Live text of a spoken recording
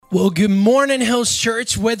Well, good morning, Hills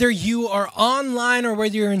Church. Whether you are online or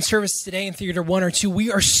whether you're in service today in Theater 1 or 2,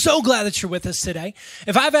 we are so glad that you're with us today.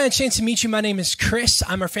 If I've had a chance to meet you, my name is Chris.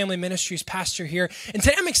 I'm our family ministries pastor here. And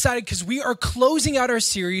today I'm excited because we are closing out our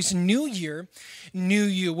series, New Year, New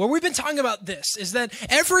You, where we've been talking about this, is that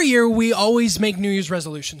every year we always make New Year's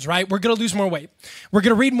resolutions, right? We're going to lose more weight. We're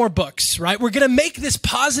going to read more books, right? We're going to make this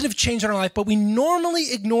positive change in our life, but we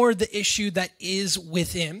normally ignore the issue that is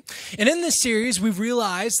within. And in this series, we've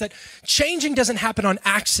realized that changing doesn't happen on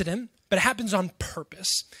accident, but it happens on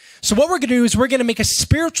purpose. So what we're going to do is we're going to make a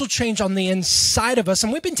spiritual change on the inside of us,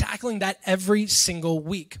 and we've been tackling that every single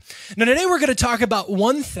week. Now, today we're going to talk about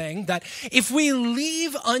one thing that if we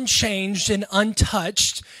leave unchanged and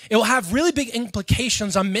untouched, it will have really big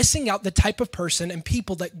implications on missing out the type of person and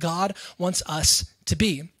people that God wants us to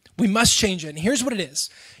be. We must change it, and here's what it is.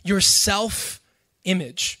 Your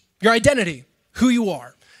self-image, your identity, who you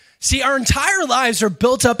are. See, our entire lives are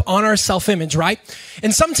built up on our self-image, right?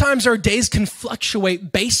 And sometimes our days can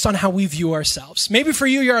fluctuate based on how we view ourselves. Maybe for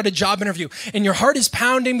you, you're at a job interview and your heart is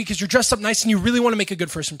pounding because you're dressed up nice and you really want to make a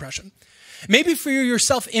good first impression. Maybe for you, your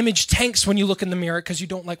self-image tanks when you look in the mirror because you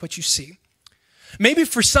don't like what you see. Maybe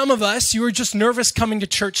for some of us, you were just nervous coming to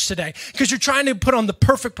church today because you're trying to put on the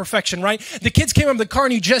perfect perfection, right? The kids came up in the car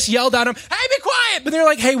and you just yelled at them, "Hey, be quiet!" But they're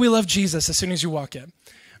like, "Hey, we love Jesus," as soon as you walk in,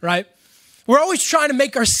 right? We're always trying to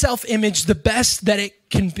make our self-image the best that it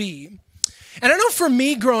can be. And I know for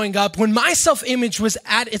me growing up, when my self-image was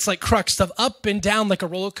at its like crux of up and down like a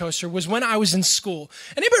roller coaster was when I was in school.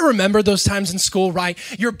 Anybody remember those times in school, right?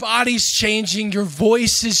 Your body's changing, your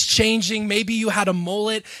voice is changing. Maybe you had a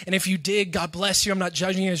mullet, and if you did, God bless you. I'm not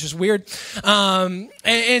judging you, it's just weird.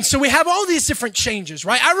 And so we have all these different changes,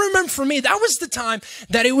 right? I remember for me, that was the time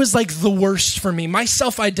that it was like the worst for me. My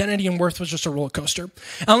self-identity and worth was just a roller coaster.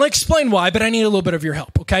 And I'll explain why, but I need a little bit of your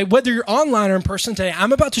help, okay? Whether you're online or in person today,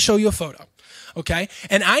 I'm about to show you a photo. Okay?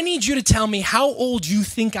 And I need you to tell me how old you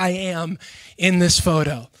think I am in this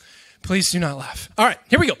photo. Please do not laugh. All right,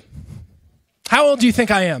 here we go. How old do you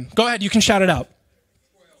think I am? Go ahead, you can shout it out.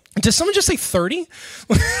 Did someone just say 30?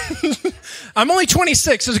 I'm only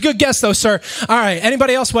 26. It's a good guess though, sir. All right,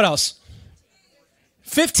 anybody else? What else?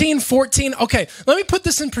 15, 14. Okay, let me put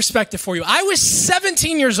this in perspective for you. I was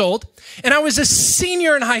 17 years old, and I was a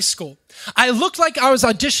senior in high school. I looked like I was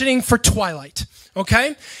auditioning for Twilight. Okay?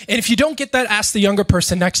 And if you don't get that, ask the younger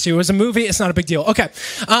person next to you. It was a movie. It's not a big deal. Okay.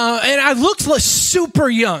 And I looked super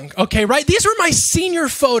young. Okay, right? These were my senior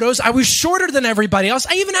photos. I was shorter than everybody else.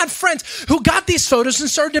 I even had friends who got these photos and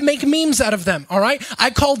started to make memes out of them. All right? I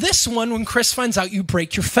call this one when Chris finds out you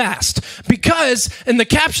break your fast. Because, and the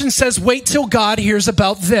caption says, "Wait till God hears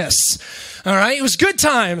about this." All right? It was good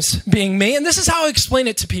times being me. And this is how I explain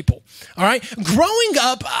it to people. All right? Growing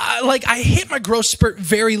up, I hit my growth spurt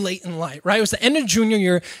very late in life, right? It was the end of junior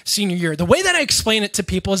year, senior year. The way that I explain it to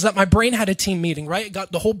people is that my brain had a team meeting, right? It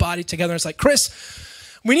got the whole body together. It's like, "Chris,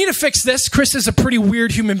 we need to fix this. Chris is a pretty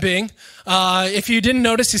weird human being. If you didn't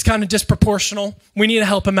notice, he's kind of disproportional. We need to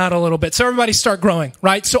help him out a little bit." So everybody start growing,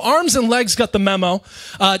 right? So arms and legs got the memo.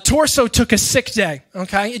 Torso took a sick day,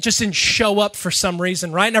 okay? It just didn't show up for some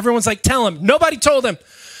reason, right? And everyone's like, "Tell him." Nobody told him,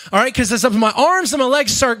 all right? Because as my arms and my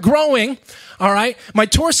legs start growing, all right, my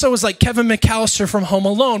torso was like Kevin McAllister from Home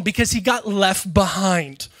Alone because he got left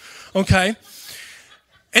behind, okay?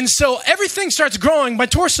 And so everything starts growing. My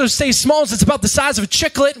torso stays small as it's about the size of a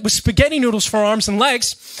chiclet with spaghetti noodles for arms and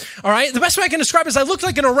legs. All right. The best way I can describe it is I looked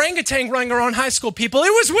like an orangutan running around high school people.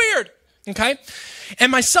 It was weird. Okay.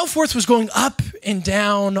 And my self-worth was going up and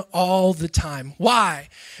down all the time. Why?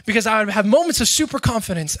 Because I would have moments of super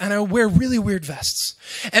confidence and I would wear really weird vests.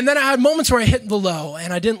 And then I had moments where I hit the low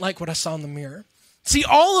and I didn't like what I saw in the mirror. See,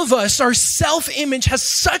 all of us, our self-image has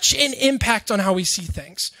such an impact on how we see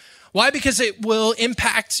things. Why? Because it will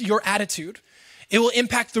impact your attitude. It will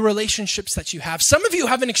impact the relationships that you have. Some of you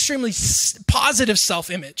have an extremely positive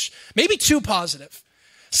self-image, maybe too positive.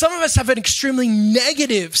 Some of us have an extremely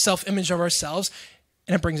negative self-image of ourselves,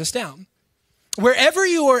 and it brings us down. Wherever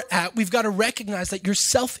you are at, we've got to recognize that your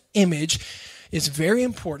self-image is very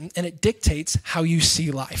important, and it dictates how you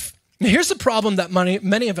see life. Now, here's the problem that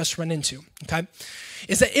many of us run into, okay?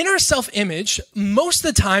 Is that in our self-image, most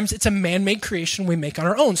of the times it's a man-made creation we make on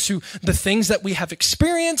our own. So the things that we have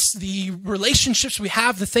experienced, the relationships we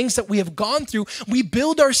have, the things that we have gone through, we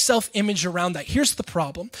build our self-image around that. Here's the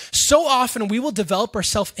problem. So often we will develop our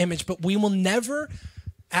self-image, but we will never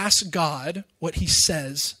ask God what he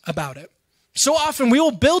says about it. So often we will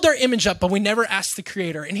build our image up, but we never ask the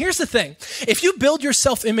Creator. And here's the thing. If you build your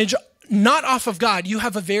self-image not off of God, you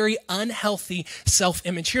have a very unhealthy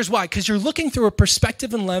self-image. Here's why. Because you're looking through a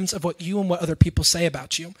perspective and lens of what you and what other people say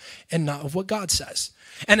about you and not of what God says.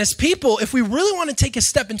 And as people, if we really want to take a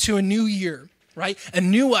step into a new year, right, a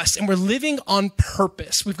new us, and we're living on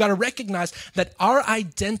purpose, we've got to recognize that our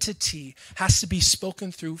identity has to be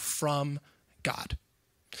spoken through from God.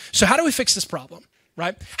 So how do we fix this problem,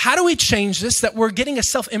 right? How do we change this, that we're getting a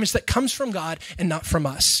self-image that comes from God and not from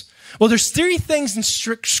us? Well, there's 3 things in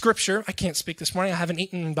scripture. I can't speak this morning. I haven't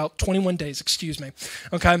eaten in about 21 days, excuse me.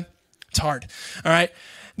 Okay? It's hard. All right?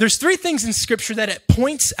 There's 3 things in scripture that it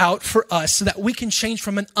points out for us so that we can change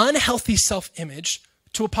from an unhealthy self-image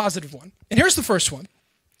to a positive one. And here's the first one.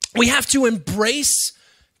 We have to embrace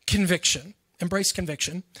conviction. Embrace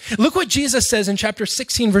conviction. Look what Jesus says in chapter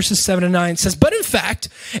 16, verses 7 and 9. It says, "But in fact,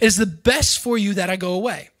 it is the best for you that I go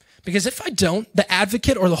away. Because if I don't, the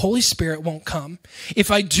advocate or the Holy Spirit won't come.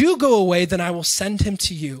 If I do go away, then I will send him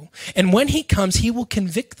to you. And when he comes, he will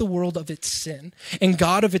convict the world of its sin and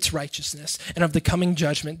God of its righteousness and of the coming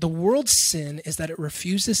judgment. The world's sin is that it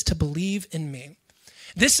refuses to believe in me."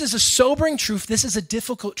 This is a sobering truth. This is a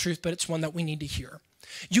difficult truth, but it's one that we need to hear.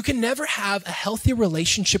 You can never have a healthy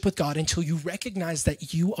relationship with God until you recognize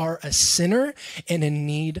that you are a sinner and in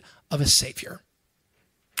need of a Savior.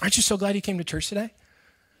 Aren't you so glad you came to church today?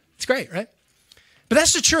 It's great, right? But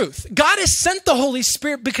that's the truth. God has sent the Holy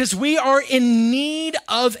Spirit because we are in need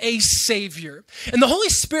of a Savior. And the Holy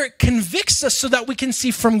Spirit convicts us so that we can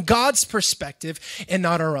see from God's perspective and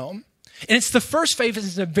not our own. And it's the first phase.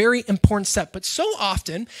 It's a very important step. But so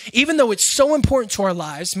often, even though it's so important to our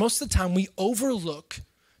lives, most of the time we overlook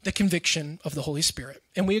the conviction of the Holy Spirit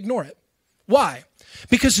and we ignore it. Why?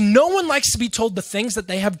 Because no one likes to be told the things that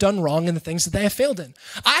they have done wrong and the things that they have failed in.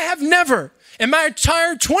 I have never, in my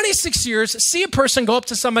entire 26 years, see a person go up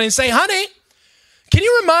to somebody and say, "Honey, can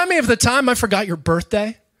you remind me of the time I forgot your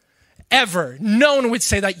birthday?" Ever. No one would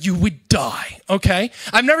say that. You would die, okay?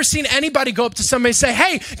 I've never seen anybody go up to somebody and say,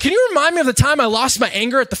 "Hey, can you remind me of the time I lost my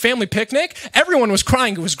anger at the family picnic? Everyone was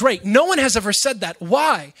crying. It was great." No one has ever said that.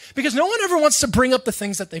 Why? Because no one ever wants to bring up the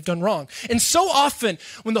things that they've done wrong. And so often,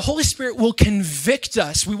 when the Holy Spirit will convict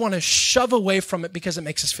us, we want to shove away from it because it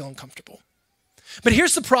makes us feel uncomfortable. But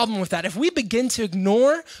here's the problem with that. If we begin to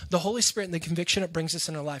ignore the Holy Spirit and the conviction it brings us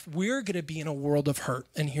in our life, we're going to be in a world of hurt.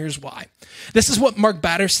 And here's why. This is what Mark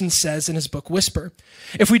Batterson says in his book, Whisper.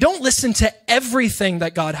 If we don't listen to everything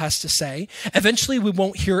that God has to say, eventually we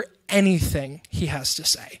won't hear anything he has to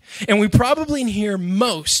say. And we probably hear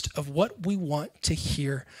most of what we want to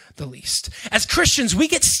hear the least. As Christians, we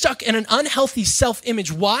get stuck in an unhealthy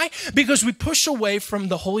self-image. Why? Because we push away from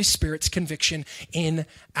the Holy Spirit's conviction in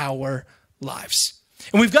our lives.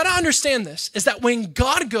 And we've got to understand this, is that when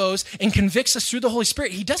God goes and convicts us through the Holy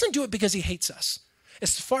Spirit, he doesn't do it because he hates us.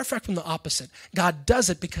 It's far from the opposite. God does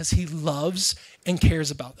it because he loves and cares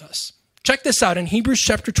about us. Check this out. In Hebrews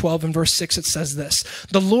chapter 12 and verse 6, it says this: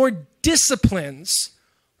 "The Lord disciplines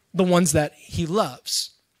the ones that he loves."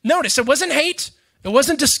 Notice, it wasn't hate. It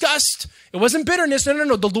wasn't disgust. It wasn't bitterness.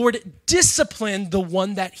 No. The Lord disciplined the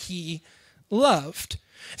one that he loved.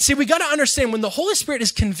 See, we got to understand when the Holy Spirit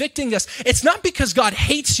is convicting us, it's not because God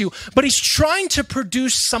hates you, but he's trying to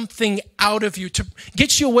produce something out of you to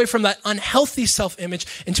get you away from that unhealthy self-image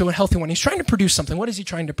into a healthy one. He's trying to produce something. What is he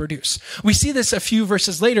trying to produce? We see this a few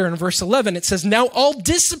verses later in verse 11. It says, "Now all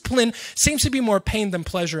discipline seems to be more pain than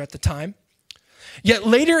pleasure at the time. Yet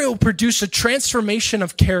later it will produce a transformation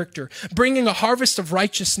of character, bringing a harvest of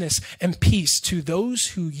righteousness and peace to those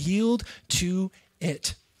who yield to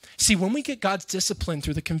it." See, when we get God's discipline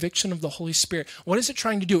through the conviction of the Holy Spirit, what is it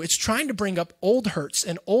trying to do? It's trying to bring up old hurts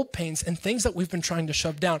and old pains and things that we've been trying to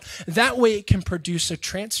shove down. That way it can produce a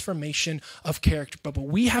transformation of character. But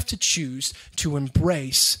we have to choose to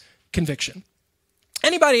embrace conviction.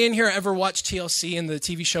 Anybody in here ever watch TLC and the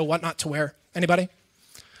TV show What Not to Wear? Anybody?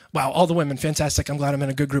 Wow, all the women, fantastic. I'm glad I'm in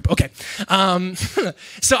a good group. Okay.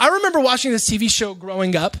 So I remember watching this TV show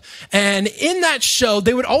growing up, and in that show,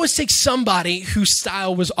 they would always take somebody whose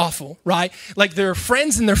style was awful, right? Like their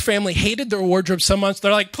friends and their family hated their wardrobe so much,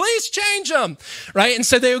 they're like, "Please change them," right? And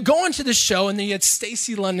so they would go into the show, and then you had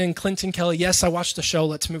Stacey London, Clinton Kelly. Yes, I watched the show.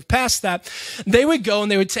 Let's move past that. They would go,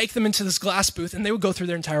 and they would take them into this glass booth, and they would go through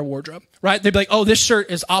their entire wardrobe, right? They'd be like, "Oh, this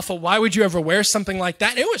shirt is awful. Why would you ever wear something like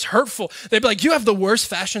that?" It was hurtful. They'd be like, "You have the worst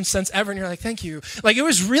fashion sense ever." And you're like, "Thank you." Like, it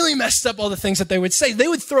was really messed up, all the things that they would say. They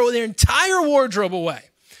would throw their entire wardrobe away.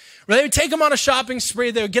 They would take them on a shopping spree.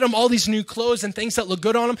 They would get them all these new clothes and things that look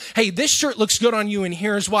good on them. "Hey, this shirt looks good on you, and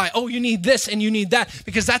here's why. Oh, you need this and you need that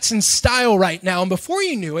because that's in style right now." And before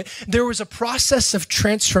you knew it, there was a process of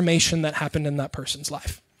transformation that happened in that person's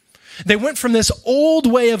life. They went from this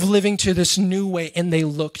old way of living to this new way, and they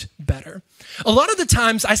looked better. A lot of the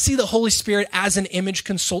times I see the Holy Spirit as an image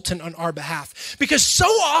consultant on our behalf, because so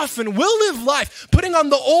often we'll live life putting on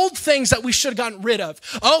the old things that we should have gotten rid of.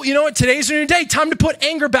 Oh, you know what? Today's a new day. Time to put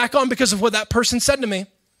anger back on because of what that person said to me.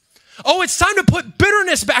 Oh, it's time to put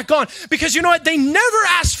bitterness back on because you know what? They never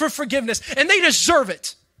asked for forgiveness and they deserve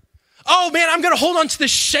it. Oh man, I'm going to hold on to the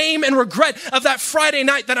shame and regret of that Friday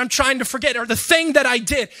night that I'm trying to forget, or the thing that I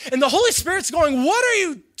did. And the Holy Spirit's going, what are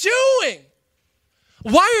you doing?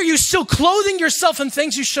 Why are you still clothing yourself in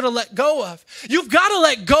things you should have let go of? You've got to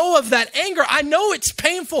let go of that anger. I know it's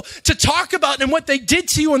painful to talk about and what they did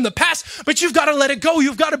to you in the past, but you've got to let it go.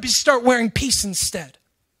 You've got to start wearing peace instead.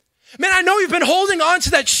 Man, I know you've been holding on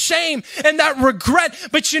to that shame and that regret,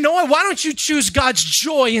 but you know what? Why don't you choose God's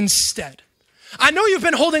joy instead? I know you've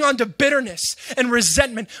been holding on to bitterness and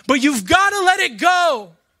resentment, but you've got to let it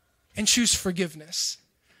go and choose forgiveness.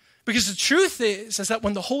 Because the truth is that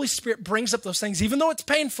when the Holy Spirit brings up those things, even though it's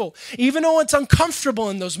painful, even though it's uncomfortable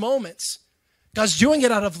in those moments, God's doing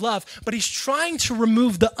it out of love, but he's trying to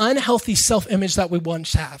remove the unhealthy self-image that we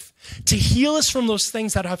once have, to heal us from those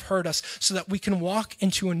things that have hurt us so that we can walk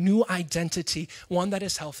into a new identity, one that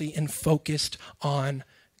is healthy and focused on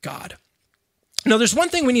God. Now, there's one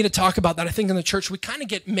thing we need to talk about that I think in the church we kind of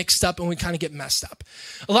get mixed up and we kind of get messed up.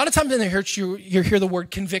 A lot of times in the church, you hear the word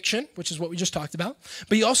conviction, which is what we just talked about,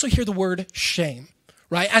 but you also hear the word shame,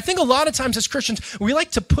 right? I think a lot of times as Christians, we like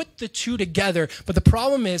to put the two together, but the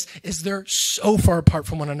problem is they're so far apart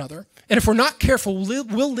from one another. And if we're not careful,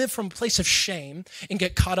 we'll live from a place of shame and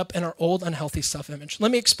get caught up in our old unhealthy self-image. Let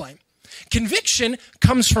me explain. Conviction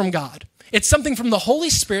comes from God. It's something from the Holy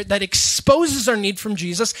Spirit that exposes our need from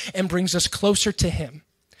Jesus and brings us closer to him.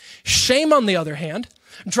 Shame, on the other hand,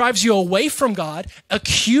 drives you away from God,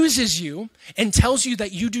 accuses you, and tells you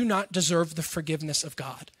that you do not deserve the forgiveness of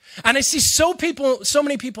God. And I see so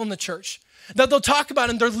many people in the church that they'll talk about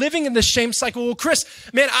and they're living in this shame cycle. Well, Chris,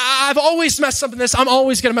 man, I've always messed up in this. I'm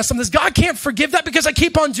always going to mess up in this. God can't forgive that because I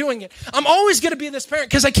keep on doing it. I'm always going to be this parent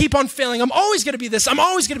because I keep on failing. I'm always going to be this. I'm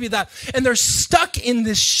always going to be that. And they're stuck in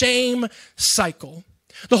this shame cycle.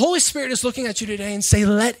 The Holy Spirit is looking at you today and say,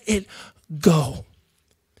 let it go.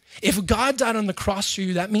 If God died on the cross for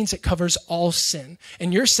you, that means it covers all sin.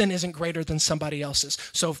 And your sin isn't greater than somebody else's.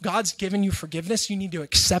 So if God's given you forgiveness, you need to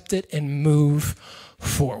accept it and move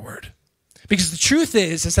forward. Because the truth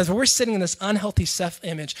is that if we're sitting in this unhealthy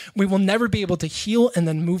self-image, we will never be able to heal and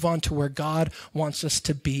then move on to where God wants us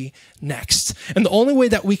to be next. And the only way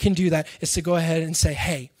that we can do that is to go ahead and say,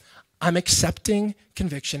 hey, I'm accepting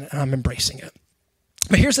conviction and I'm embracing it.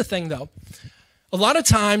 But here's the thing though. A lot of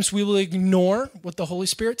times we will ignore what the Holy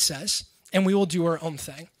Spirit says and we will do our own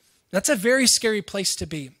thing. That's a very scary place to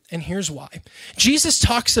be. And here's why. Jesus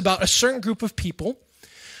talks about a certain group of people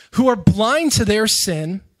who are blind to their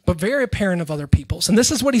sin, but very apparent of other people's. And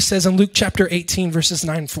this is what he says in Luke chapter 18, verses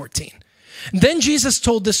 9 and 14. Then Jesus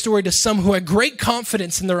told this story to some who had great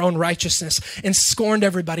confidence in their own righteousness and scorned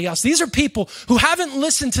everybody else. These are people who haven't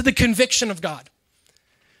listened to the conviction of God.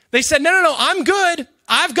 They said, no, I'm good.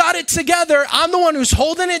 I've got it together. I'm the one who's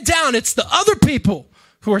holding it down. It's the other people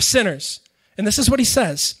who are sinners. And this is what he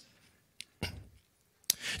says.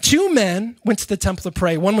 2 men went to the temple to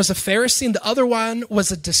pray. One was a Pharisee and the other one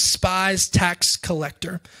was a despised tax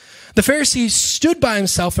collector. The Pharisee stood by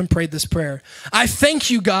himself and prayed this prayer. I thank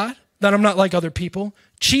you, God, that I'm not like other people,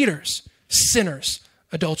 cheaters, sinners,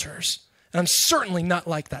 adulterers. And I'm certainly not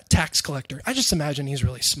like that tax collector. I just imagine he's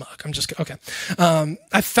really smug. Okay.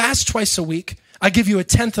 I fast twice a week. I give you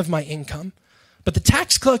 1/10 of my income. But the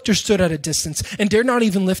tax collector stood at a distance and dared not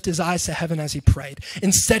even lift his eyes to heaven as he prayed.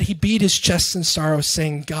 Instead, he beat his chest in sorrow,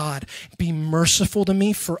 saying, God, be merciful to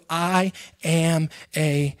me, for I am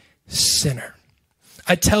a sinner.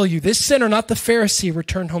 I tell you, this sinner, not the Pharisee,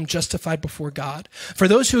 returned home justified before God. For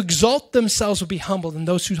those who exalt themselves will be humbled, and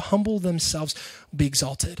those who humble themselves will be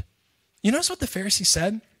exalted. You notice what the Pharisee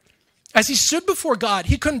said? As he stood before God,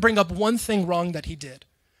 he couldn't bring up one thing wrong that he did.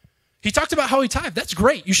 He talked about how he tithed. That's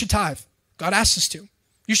great. You should tithe. God asks us to.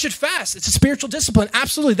 You should fast. It's a spiritual discipline.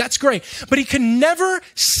 Absolutely, that's great. But he could never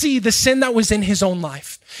see the sin that was in his own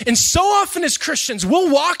life. And so often as Christians, we'll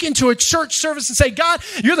walk into a church service and say, God,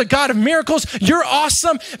 you're the God of miracles. You're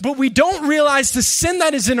awesome. But we don't realize the sin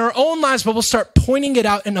that is in our own lives, but we'll start pointing it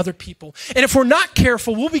out in other people. And if we're not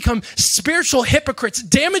careful, we'll become spiritual hypocrites,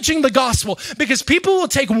 damaging the gospel, because people will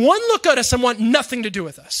take one look at us and want nothing to do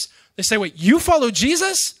with us. They say, wait, you follow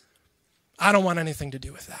Jesus? I don't want anything to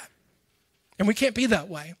do with that. And we can't be that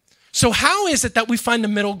way. So how is it that we find a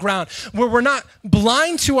middle ground where we're not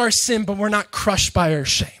blind to our sin, but we're not crushed by our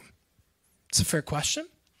shame? It's a fair question.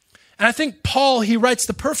 And I think Paul, he writes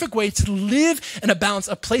the perfect way to live in a balance,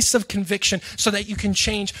 a place of conviction, so that you can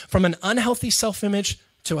change from an unhealthy self-image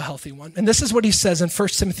to a healthy one. And this is what he says in 1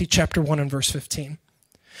 Timothy chapter 1 and verse 15.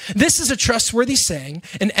 This is a trustworthy saying,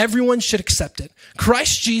 and everyone should accept it.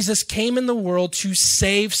 Christ Jesus came in the world to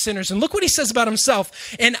save sinners. And look what he says about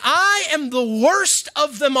himself. And I am the worst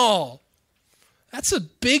of them all. That's a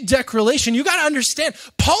big declaration. You got to understand,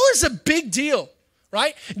 Paul is a big deal,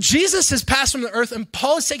 right? Jesus has passed from the earth, and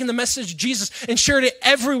Paul has taken the message of Jesus and shared it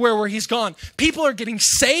everywhere where he's gone. People are getting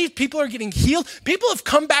saved. People are getting healed. People have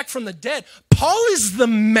come back from the dead. Paul is the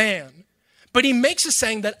man. But he makes a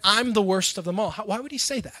saying that I'm the worst of them all. Why would he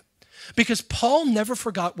say that? Because Paul never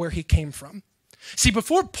forgot where he came from. See,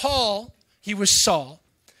 before Paul, he was Saul.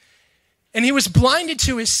 And he was blinded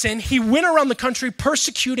to his sin. He went around the country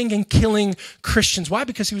persecuting and killing Christians. Why?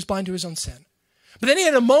 Because he was blind to his own sin. But then he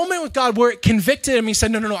had a moment with God where it convicted him. He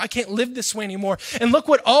said, no, I can't live this way anymore. And look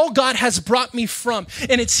what all God has brought me from.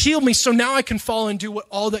 And it's healed me. So now I can follow and do what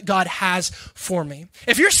all that God has for me.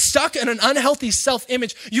 If you're stuck in an unhealthy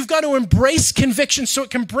self-image, you've got to embrace conviction so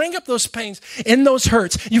it can bring up those pains and those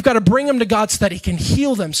hurts. You've got to bring them to God so that he can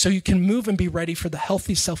heal them so you can move and be ready for the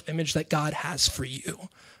healthy self-image that God has for you.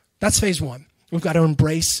 That's phase one. We've got to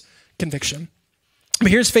embrace conviction. But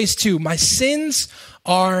here's phase two. My sins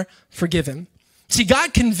are forgiven. See,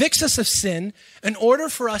 God convicts us of sin in order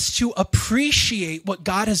for us to appreciate what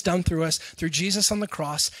God has done through us, through Jesus on the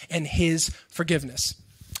cross and his forgiveness.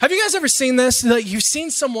 Have you guys ever seen this? Like, you've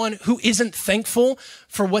seen someone who isn't thankful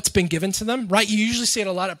for what's been given to them, right? You usually see it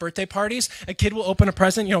a lot at birthday parties. A kid will open a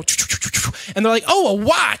present, and they're like, oh, a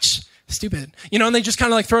watch. Stupid. and they just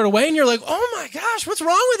kind of like throw it away, and you're like, oh my gosh, what's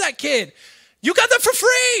wrong with that kid? You got that for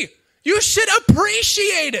free. You should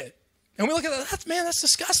appreciate it. And we look at that, that's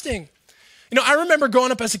disgusting. I remember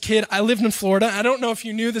growing up as a kid, I lived in Florida. I don't know if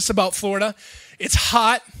you knew this about Florida. It's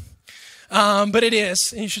hot, but it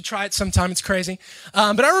is. And you should try it sometime. It's crazy.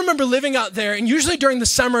 But I remember living out there, and usually during the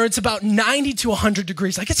summer, it's about 90 to 100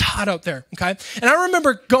 degrees. Like, it's hot out there, okay? And I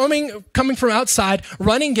remember coming from outside,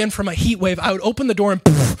 running in from a heat wave. I would open the door, and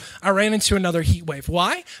poof, I ran into another heat wave.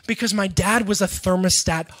 Why? Because my dad was a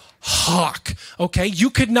thermostat hawk, okay?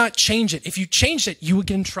 You could not change it. If you changed it, you would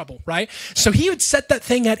get in trouble, right? So he would set that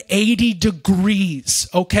thing at 80 degrees,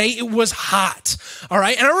 okay? It was hot, all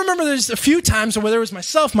right? And I remember there's a few times whether it was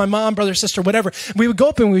myself, my mom, brother, sister, whatever, we would go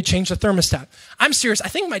up and we would change the thermostat. I'm serious. I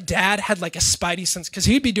think my dad had like a spidey sense because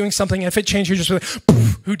he'd be doing something, and if it changed, he would just be like,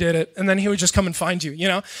 poof, who did it? And then he would just come and find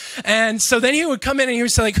you, And so then he would come in and he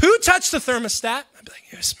would say like, who touched the thermostat? I'd be like,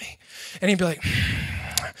 it was me. And he'd be like,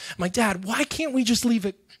 I'm like, Dad, why can't we just leave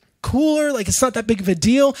it cooler? Like, it's not that big of a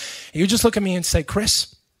deal. You just look at me and say,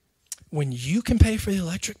 Chris, when you can pay for the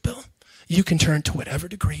electric bill, you can turn to whatever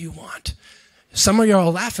degree you want. Some of you are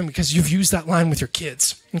all laughing because you've used that line with your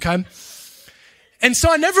kids, okay? And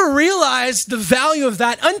so I never realized the value of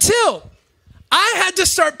that until I had to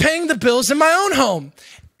start paying the bills in my own home.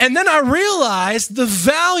 And then I realized the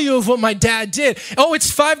value of what my dad did. Oh, it's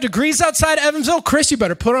 5 degrees outside Evansville. Chris, you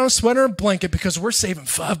better put on a sweater and blanket because we're saving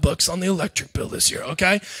 $5 on the electric bill this year,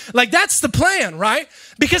 okay? Like, that's the plan, right?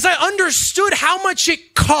 Because I understood how much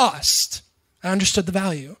it cost. I understood the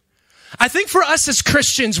value. I think for us as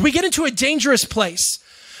Christians, we get into a dangerous place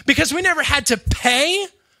because we never had to pay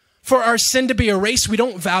for our sin to be erased. We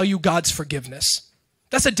don't value God's forgiveness.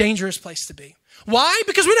 That's a dangerous place to be. Why?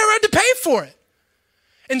 Because we never had to pay for it.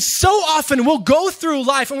 And so often we'll go through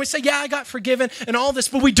life and we say, yeah, I got forgiven and all this,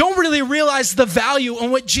 but we don't really realize the value and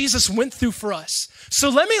what Jesus went through for us. So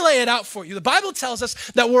let me lay it out for you. The Bible tells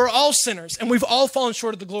us that we're all sinners and we've all fallen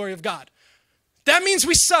short of the glory of God. That means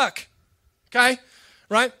we suck, okay?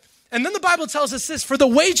 Right? And then the Bible tells us this, for the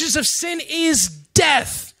wages of sin is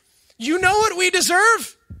death. You know what we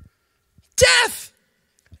deserve? Death.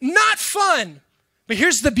 Not fun. But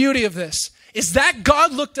here's the beauty of this, is that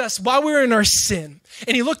God looked at us while we were in our sin,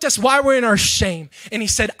 and he looked at us while we were in our shame, and he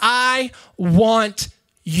said, I want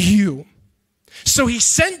you. So he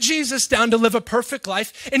sent Jesus down to live a perfect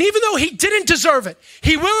life, and even though he didn't deserve it,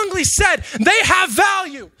 he willingly said, they have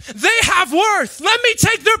value, they have worth, let me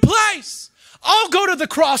take their place. I'll go to the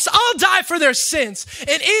cross. I'll die for their sins.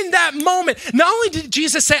 And in that moment, not only did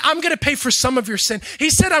Jesus say, I'm going to pay for some of your sin,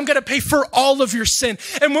 he said, I'm going to pay for all of your sin.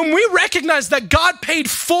 And when we recognize that God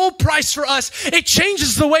paid full price for us, it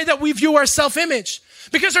changes the way that we view our self-image.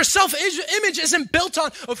 Because our self-image isn't built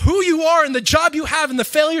on of who you are and the job you have and the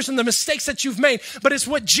failures and the mistakes that you've made, but it's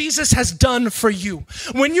what Jesus has done for you.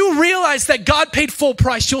 When you realize that God paid full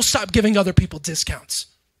price, you'll stop giving other people discounts.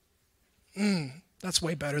 That's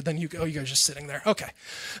way better than you guys are just sitting there. Okay,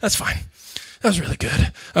 that's fine. That was really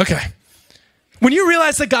good. Okay. When you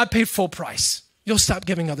realize that God paid full price, you'll stop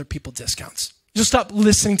giving other people discounts. You'll stop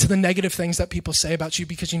listening to the negative things that people say about you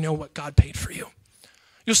because you know what God paid for you.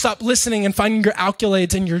 You'll stop listening and finding your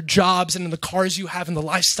accolades in your jobs and in the cars you have and the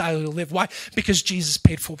lifestyle you live. Why? Because Jesus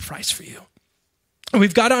paid full price for you. And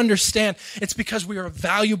we've got to understand it's because we are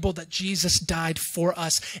valuable that Jesus died for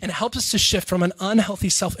us, and it helps us to shift from an unhealthy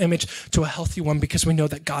self-image to a healthy one because we know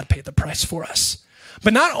that God paid the price for us.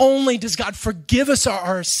 But not only does God forgive us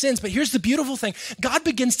our sins, but here's the beautiful thing. God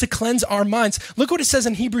begins to cleanse our minds. Look what it says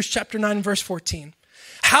in Hebrews chapter 9, verse 14.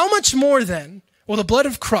 How much more then will the blood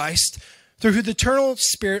of Christ, through who the eternal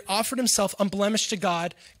Spirit offered himself unblemished to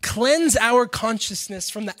God, cleanse our consciousness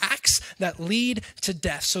from the acts that lead to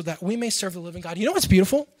death so that we may serve the living God? You know what's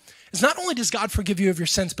beautiful? Is not only does God forgive you of your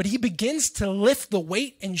sins, but he begins to lift the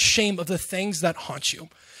weight and shame of the things that haunt you.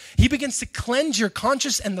 He begins to cleanse your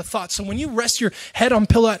conscience and the thoughts. So when you rest your head on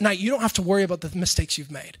pillow at night, you don't have to worry about the mistakes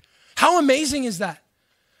you've made. How amazing is that?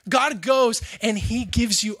 God goes and he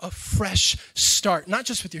gives you a fresh start, not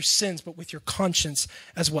just with your sins, but with your conscience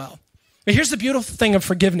as well. But here's the beautiful thing of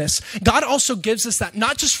forgiveness. God also gives us that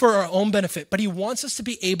not just for our own benefit, but he wants us to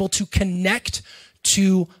be able to connect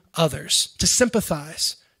to others, to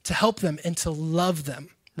sympathize, to help them, and to love them,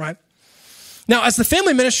 right? Now, as the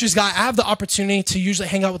family ministries guy, I have the opportunity to usually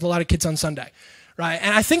hang out with a lot of kids on Sunday, right?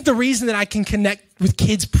 And I think the reason that I can connect with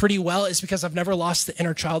kids pretty well is because I've never lost the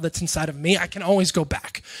inner child that's inside of me. I can always go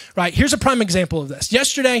back, right? Here's a prime example of this.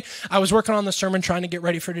 Yesterday, I was working on the sermon, trying to get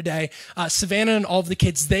ready for today. Savannah and all of the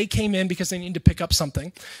kids, they came in because they needed to pick up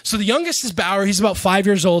something. So the youngest is Bauer. He's about 5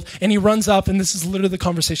 years old, and he runs up, and this is literally the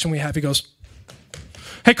conversation we have. He goes,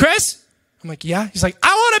 "Hey, Chris?" I'm like, "Yeah." He's like,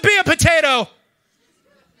 "I want to be a potato."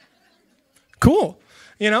 Cool,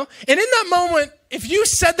 you know? And in that moment, if you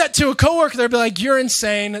said that to a coworker, they'd be like, "You're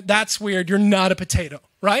insane. That's weird. You're not a potato,"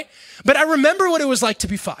 right? But I remember what it was like to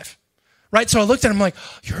be 5, right? So I looked at him like,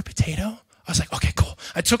 "You're a potato?" I was like, "Okay, cool."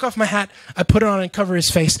 I took off my hat. I put it on and cover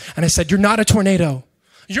his face. And I said, "You're not a tornado.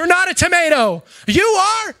 You're not a tomato. You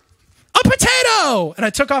are a potato." And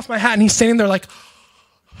I took off my hat and he's standing there like,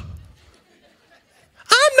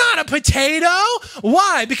 "I'm not a potato."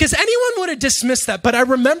 Why? Because anyone would have dismissed that. But I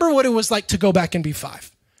remember what it was like to go back and be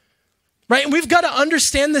 5. Right? And we've got to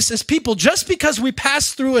understand this as people. Just because we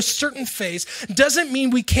pass through a certain phase doesn't mean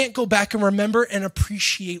we can't go back and remember and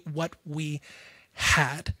appreciate what we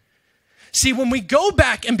had. See, when we go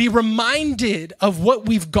back and be reminded of what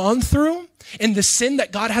we've gone through and the sin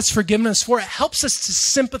that God has forgiven us for, it helps us to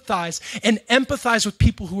sympathize and empathize with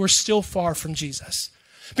people who are still far from Jesus.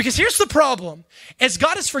 Because here's the problem. As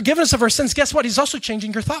God has forgiven us of our sins, guess what? He's also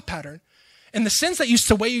changing your thought pattern. And the sins that used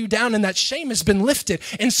to weigh you down and that shame has been lifted.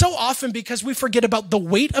 And so often, because we forget about the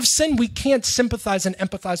weight of sin, we can't sympathize and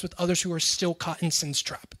empathize with others who are still caught in sin's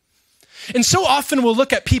trap. And so often we'll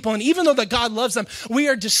look at people, and even though that God loves them, we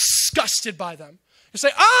are disgusted by them. You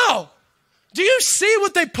say, "Oh, do you see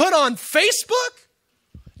what they put on Facebook?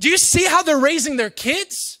 Do you see how they're raising their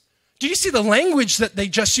kids? Do you see the language that they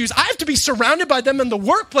just use? I have to be surrounded by them in the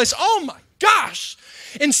workplace. Oh my gosh."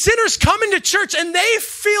 And sinners come into church and they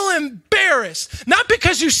feel embarrassed. Not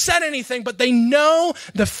because you said anything, but they know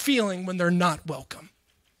the feeling when they're not welcome.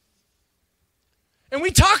 And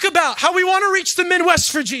we talk about how we want to reach the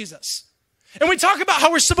Midwest for Jesus. And we talk about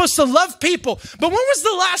how we're supposed to love people. But when was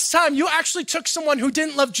the last time you actually took someone who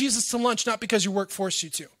didn't love Jesus to lunch, not because your work forced you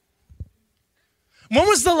to? When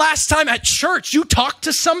was the last time at church you talked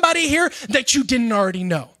to somebody here that you didn't already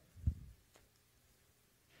know?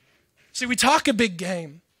 See, we talk a big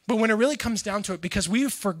game, but when it really comes down to it, because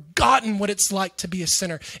we've forgotten what it's like to be a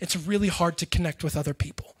sinner, it's really hard to connect with other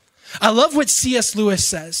people. I love what C.S. Lewis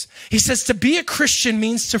says. He says, to be a Christian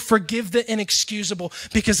means to forgive the inexcusable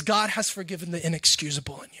because God has forgiven the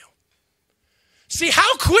inexcusable in you. See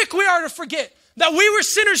how quick we are to forget that we were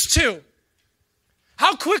sinners too.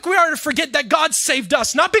 How quick we are to forget that God saved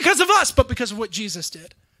us, not because of us, but because of what Jesus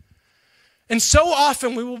did. And so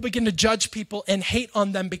often we will begin to judge people and hate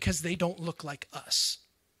on them because they don't look like us.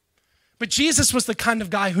 But Jesus was the kind of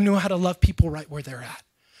guy who knew how to love people right where they're at.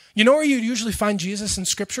 You know where you usually find Jesus in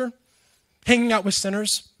Scripture? Hanging out with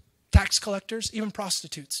sinners, tax collectors, even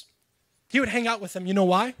prostitutes. He would hang out with them. You know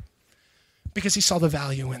why? Because he saw the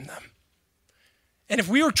value in them. And if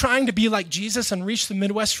we were trying to be like Jesus and reach the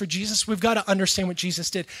Midwest for Jesus, we've got to understand what Jesus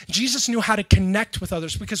did. Jesus knew how to connect with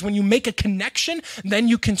others because when you make a connection, then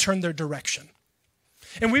you can turn their direction.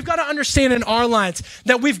 And we've got to understand in our lives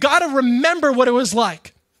that we've got to remember what it was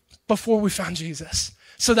like before we found Jesus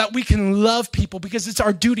so that we can love people because it's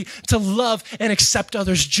our duty to love and accept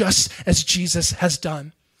others just as Jesus has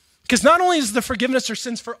done. Because not only is the forgiveness of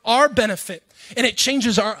sins for our benefit, and it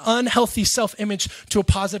changes our unhealthy self-image to a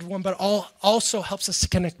positive one, but also helps us to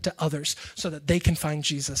connect to others so that they can find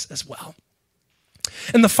Jesus as well.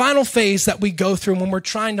 And the final phase that we go through when we're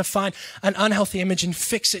trying to find an unhealthy image and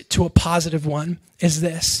fix it to a positive one is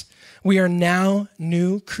this. We are now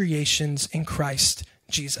new creations in Christ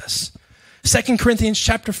Jesus. 2 Corinthians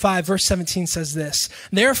chapter 5, verse 17 says this,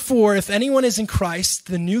 therefore, if anyone is in Christ,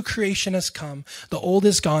 the new creation has come, the old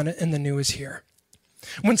is gone, and the new is here.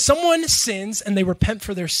 When someone sins and they repent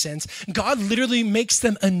for their sins, God literally makes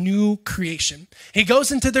them a new creation. He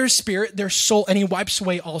goes into their spirit, their soul, and he wipes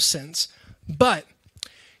away all sins. But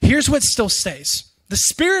here's what still stays. The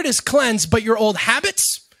spirit is cleansed, but your old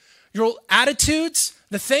habits, your old attitudes,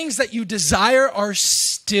 the things that you desire are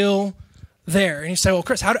still there. And you say, well,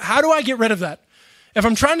 Chris, how do I get rid of that? If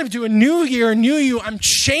I'm trying to do a new year, a new you, I'm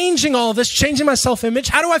changing all of this, changing my self-image.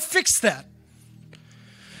 How do I fix that?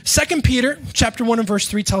 2 Peter chapter 1 and verse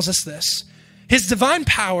 3 tells us this. His divine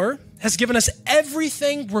power has given us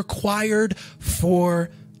everything required for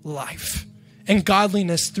life and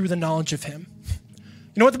godliness through the knowledge of him.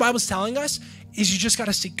 You know what the Bible's telling us? Is you just got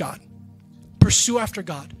to seek God. Pursue after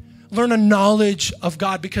God. Learn a knowledge of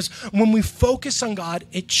God, because when we focus on God,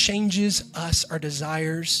 it changes us, our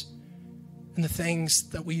desires, and the things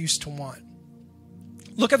that we used to want.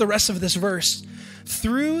 Look at the rest of this verse.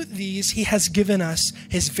 Through these, he has given us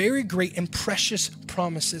his very great and precious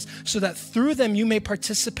promises, so that through them you may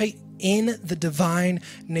participate in the divine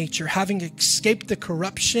nature, having escaped the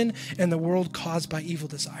corruption in the world caused by evil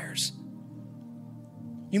desires.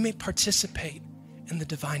 You may participate in the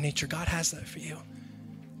divine nature. God has that for you.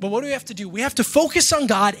 But what do we have to do? We have to focus on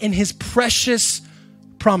God and his precious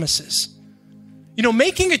promises. You know,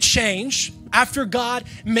 making a change after God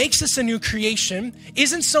makes us a new creation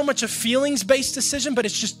isn't so much a feelings-based decision, but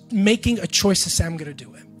it's just making a choice to say, I'm going to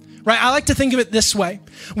do it. Right? I like to think of it this way.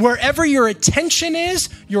 Wherever your attention is,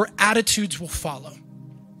 your attitudes will follow.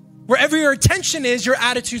 Wherever your attention is, your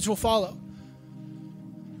attitudes will follow.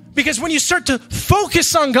 Because when you start to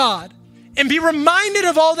focus on God and be reminded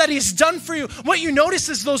of all that he's done for you, what you notice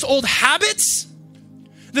is those old habits,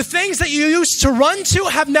 the things that you used to run to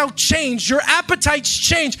have now changed. Your appetites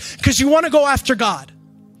change because you want to go after God.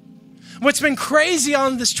 What's been crazy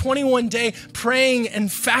on this 21-day praying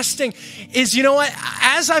and fasting is, you know what?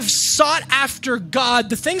 As I've sought after God,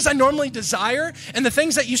 the things I normally desire and the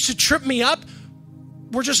things that used to trip me up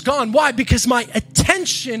were just gone. Why? Because my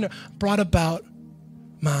attention brought about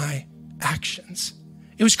my actions.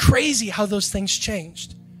 It was crazy how those things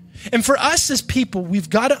changed. And for us as people,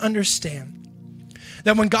 we've got to understand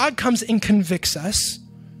that when God comes and convicts us,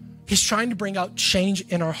 he's trying to bring out change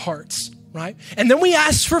in our hearts, right? And then we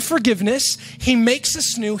ask for forgiveness. He makes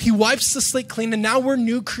us new. He wipes the slate clean, and now we're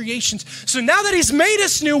new creations. So now that he's made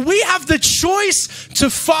us new, we have the choice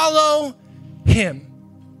to follow him.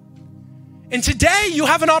 And today you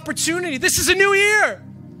have an opportunity. This is a new year.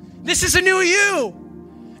 This is a new you.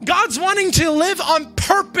 God's wanting to live on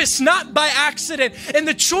purpose, not by accident. And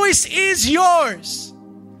the choice is yours.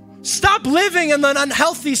 Stop living in an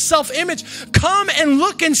unhealthy self-image. Come and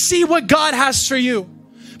look and see what God has for you.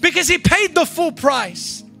 Because he paid the full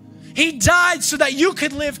price. He died so that you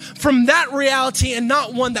could live from that reality and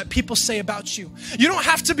not one that people say about you. You don't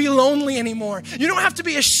have to be lonely anymore. You don't have to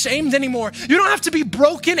be ashamed anymore. You don't have to be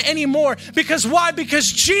broken anymore. Because why? Because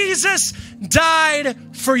Jesus died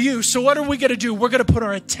for you. So what are we going to do? We're going to put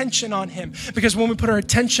our attention on him. Because when we put our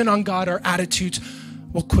attention on God, our attitudes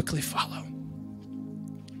will quickly follow.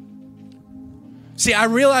 See, I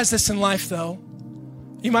realize this in life though.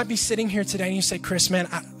 You might be sitting here today and you say, Chris, man,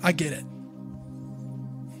 I get it.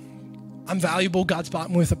 I'm valuable. God's bought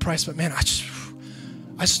me with a price, but man, I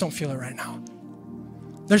just don't feel it right now.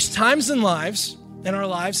 There's times in our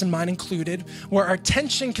lives, and mine included, where our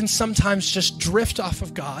attention can sometimes just drift off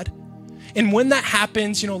of God. And when that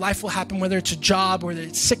happens, you know, life will happen, whether it's a job, whether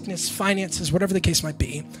it's sickness, finances, whatever the case might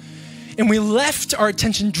be. And we left our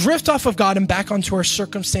attention drift off of God and back onto our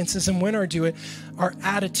circumstances. And when we do it, our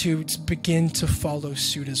attitudes begin to follow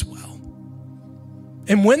suit as well.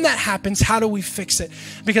 And when that happens, how do we fix it?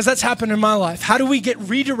 Because that's happened in my life. How do we get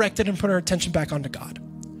redirected and put our attention back onto God?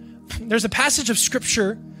 There's a passage of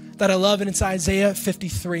scripture that I love, and it's Isaiah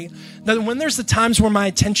 53. That when there's the times where my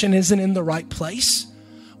attention isn't in the right place,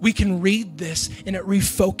 we can read this and it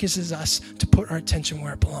refocuses us to put our attention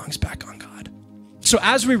where it belongs, back on God. So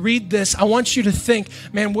as we read this, I want you to think,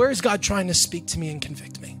 man, where is God trying to speak to me and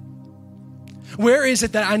convict me? Where is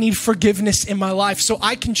it that I need forgiveness in my life so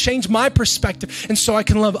I can change my perspective and so I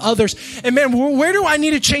can love others? And man, where do I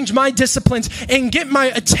need to change my disciplines and get my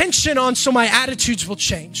attention on so my attitudes will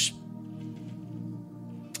change?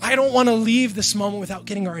 I don't want to leave this moment without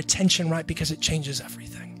getting our attention right because it changes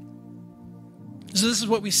everything. So this is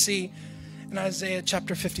what we see in Isaiah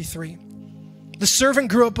chapter 53. The servant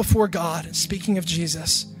grew up before God, speaking of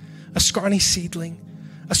Jesus, a scrawny seedling,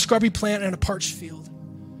 a scrubby plant in a parched field.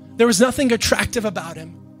 There was nothing attractive about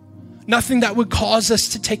him, nothing that would cause us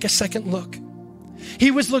to take a second look.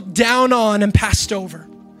 He was looked down on and passed over,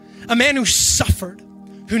 a man who suffered,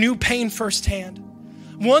 who knew pain firsthand.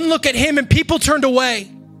 One look at him and people turned away.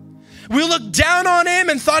 We looked down on him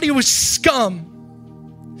and thought he was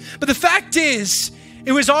scum. But the fact is,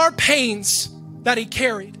 it was our pains that he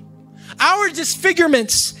carried. Our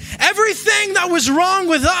disfigurements, everything that was wrong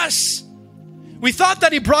with us. We thought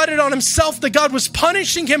that he brought it on himself, that God was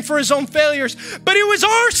punishing him for his own failures. But it was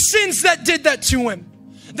our sins that did that to him,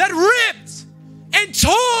 that ripped and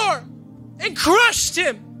tore and crushed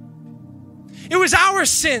him. It was our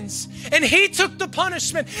sins, and he took the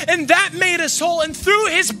punishment, and that made us whole. And through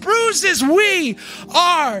his bruises, we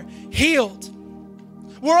are healed.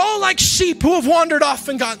 We're all like sheep who have wandered off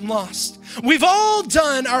and gotten lost. We've all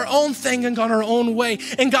done our own thing and gone our own way.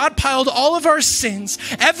 And God piled all of our sins,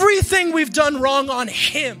 everything we've done wrong on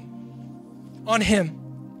him. On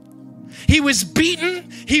him. He was beaten,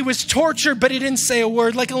 he was tortured, but he didn't say a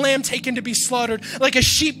word. Like a lamb taken to be slaughtered, like a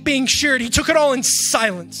sheep being sheared. He took it all in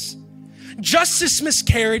silence. Justice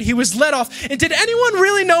miscarried, he was let off. And did anyone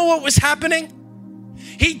really know what was happening?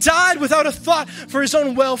 He died without a thought for his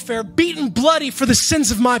own welfare, beaten bloody for the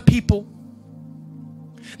sins of my people.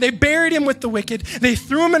 They buried him with the wicked. They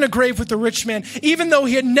threw him in a grave with the rich man, even though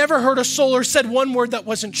he had never heard a soul or said one word that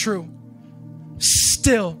wasn't true.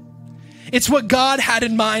 Still, it's what God had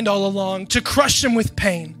in mind all along, to crush him with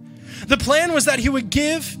pain. The plan was that he would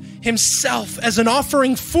give himself as an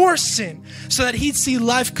offering for sin so that he'd see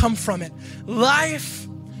life come from it. Life,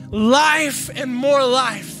 life, and more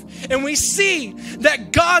life. And we see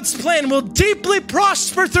that God's plan will deeply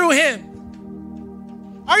prosper through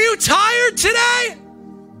him. Are you tired today?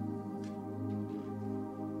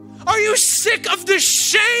 Are you sick of the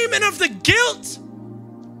shame and of the guilt?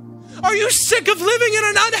 Are you sick of living in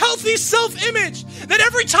an unhealthy self-image that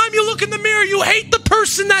every time you look in the mirror, you hate the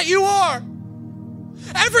person that you are?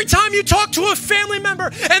 Every time you talk to a family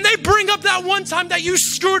member and they bring up that one time that you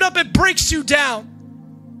screwed up, it breaks you down.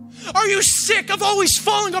 Are you sick of always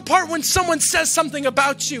falling apart when someone says something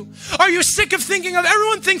about you? Are you sick of thinking of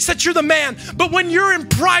everyone thinks that you're the man, but when you're in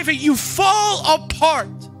private, you fall apart?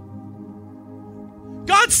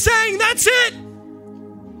 God's saying, that's it.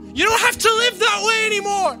 You don't have to live that way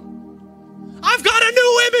anymore. I've got a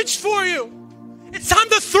new image for you. It's time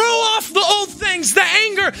to throw off the old things, the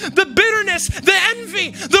anger, the bitterness, the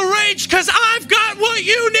envy, the rage, because I've got what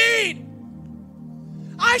you need.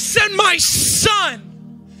 I sent my son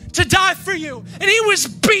to die for you, and he was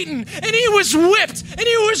beaten, and he was whipped, and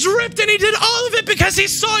he was ripped, and he did all of it because he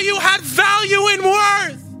saw you had value and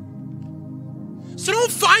worth. So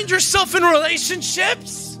don't find yourself in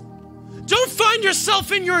relationships. Don't find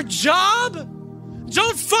yourself in your job.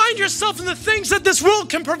 Don't find yourself in the things that this world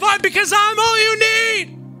can provide, because I'm all you need.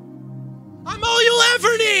 I'm all you'll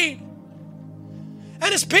ever need.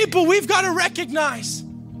 And as people, we've got to recognize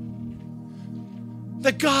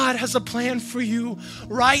that God has a plan for you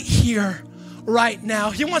right here, right now.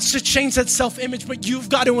 He wants to change that self-image, but you've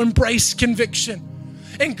got to embrace conviction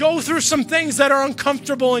and go through some things that are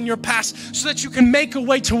uncomfortable in your past so that you can make a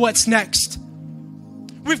way to what's next.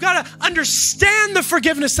 We've got to understand the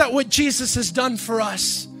forgiveness that what Jesus has done for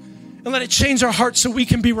us and let it change our hearts so we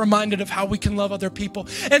can be reminded of how we can love other people.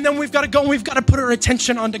 And then we've got to go and we've got to put our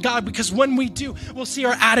attention onto God, because when we do, we'll see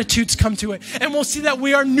our attitudes come to it. And we'll see that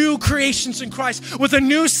we are new creations in Christ with a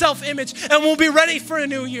new self-image, and we'll be ready for a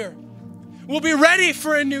new year. We'll be ready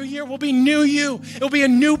for a new year. We'll be new you. It'll be a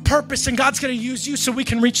new purpose, and God's going to use you so we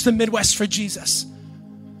can reach the Midwest for Jesus.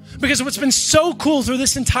 Because what's been so cool through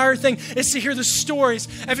this entire thing is to hear the stories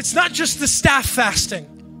of, it's not just the staff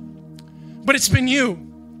fasting, but it's been you.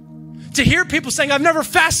 To hear people saying, I've never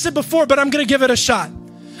fasted before, but I'm going to give it a shot.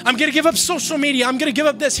 I'm going to give up social media. I'm going to give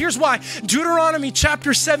up this. Here's why. Deuteronomy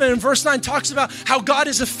chapter 7 and verse 9 talks about how God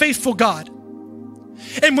is a faithful God.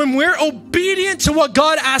 And when we're obedient to what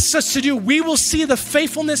God asks us to do, we will see the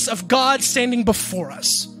faithfulness of God standing before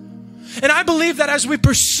us. And I believe that as we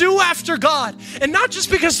pursue after God, and not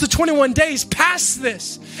just because the 21 days past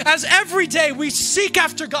this, as every day we seek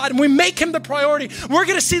after God and we make him the priority, we're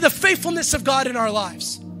going to see the faithfulness of God in our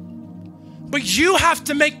lives. But you have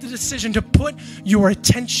to make the decision to put your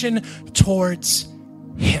attention towards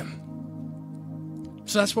him.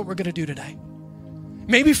 So that's what we're going to do today.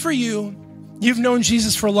 Maybe for you, you've known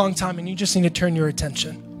Jesus for a long time and you just need to turn your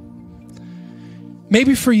attention.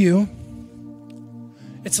 Maybe for you,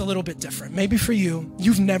 it's a little bit different. Maybe for you,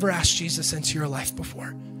 you've never asked Jesus into your life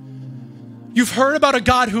before. You've heard about a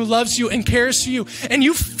God who loves you and cares for you, and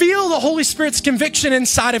you feel the Holy Spirit's conviction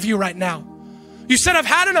inside of you right now. You said, I've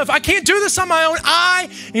had enough. I can't do this on my own. I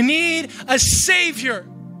need a Savior.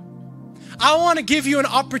 I want to give you an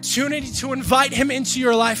opportunity to invite him into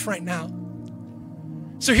your life right now.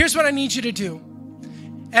 So here's what I need you to do.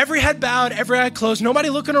 Every head bowed, every eye closed, nobody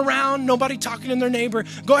looking around, nobody talking to their neighbor.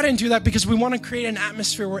 Go ahead and do that because we want to create an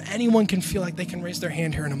atmosphere where anyone can feel like they can raise their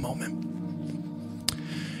hand here in a moment.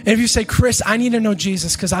 And if you say, Chris, I need to know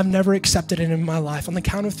Jesus because I've never accepted it in my life, on the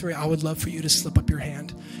count of 3, I would love for you to slip up your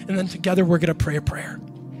hand. And then together we're going to pray a prayer.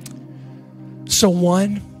 So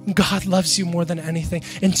 1, God loves you more than anything.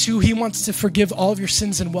 And 2, he wants to forgive all of your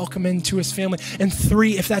sins and welcome into his family. And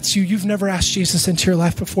 3, if that's you, you've never asked Jesus into your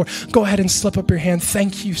life before, go ahead and slip up your hand.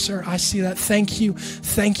 Thank you, sir. I see that. Thank you.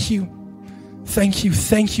 Thank you. Thank you.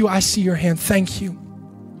 Thank you. I see your hand. Thank you.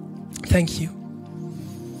 Thank you.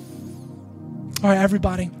 All right,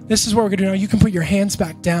 everybody, this is what we're going to do now. You can put your hands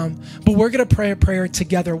back down, but we're going to pray a prayer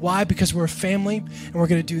together. Why? Because we're a family and we're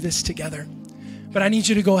going to do this together. But I need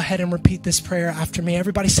you to go ahead and repeat this prayer after me.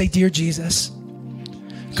 Everybody say, Dear Jesus.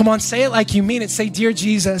 Come on, say it like you mean it. Say, Dear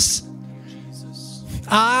Jesus,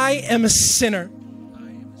 I am a sinner.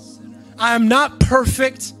 I am not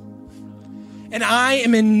perfect, and I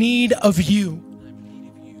am in need of you.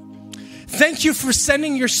 Thank you for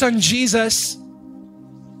sending your son, Jesus,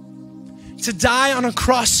 to die on a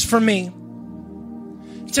cross for me,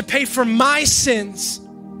 to pay for my sins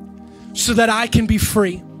so that I can be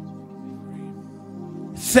free.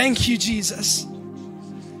 Thank you, Jesus.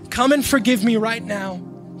 Come and forgive me right now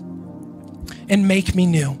and make me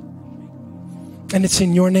new. And it's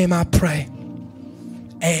in your name I pray.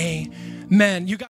 Amen. You got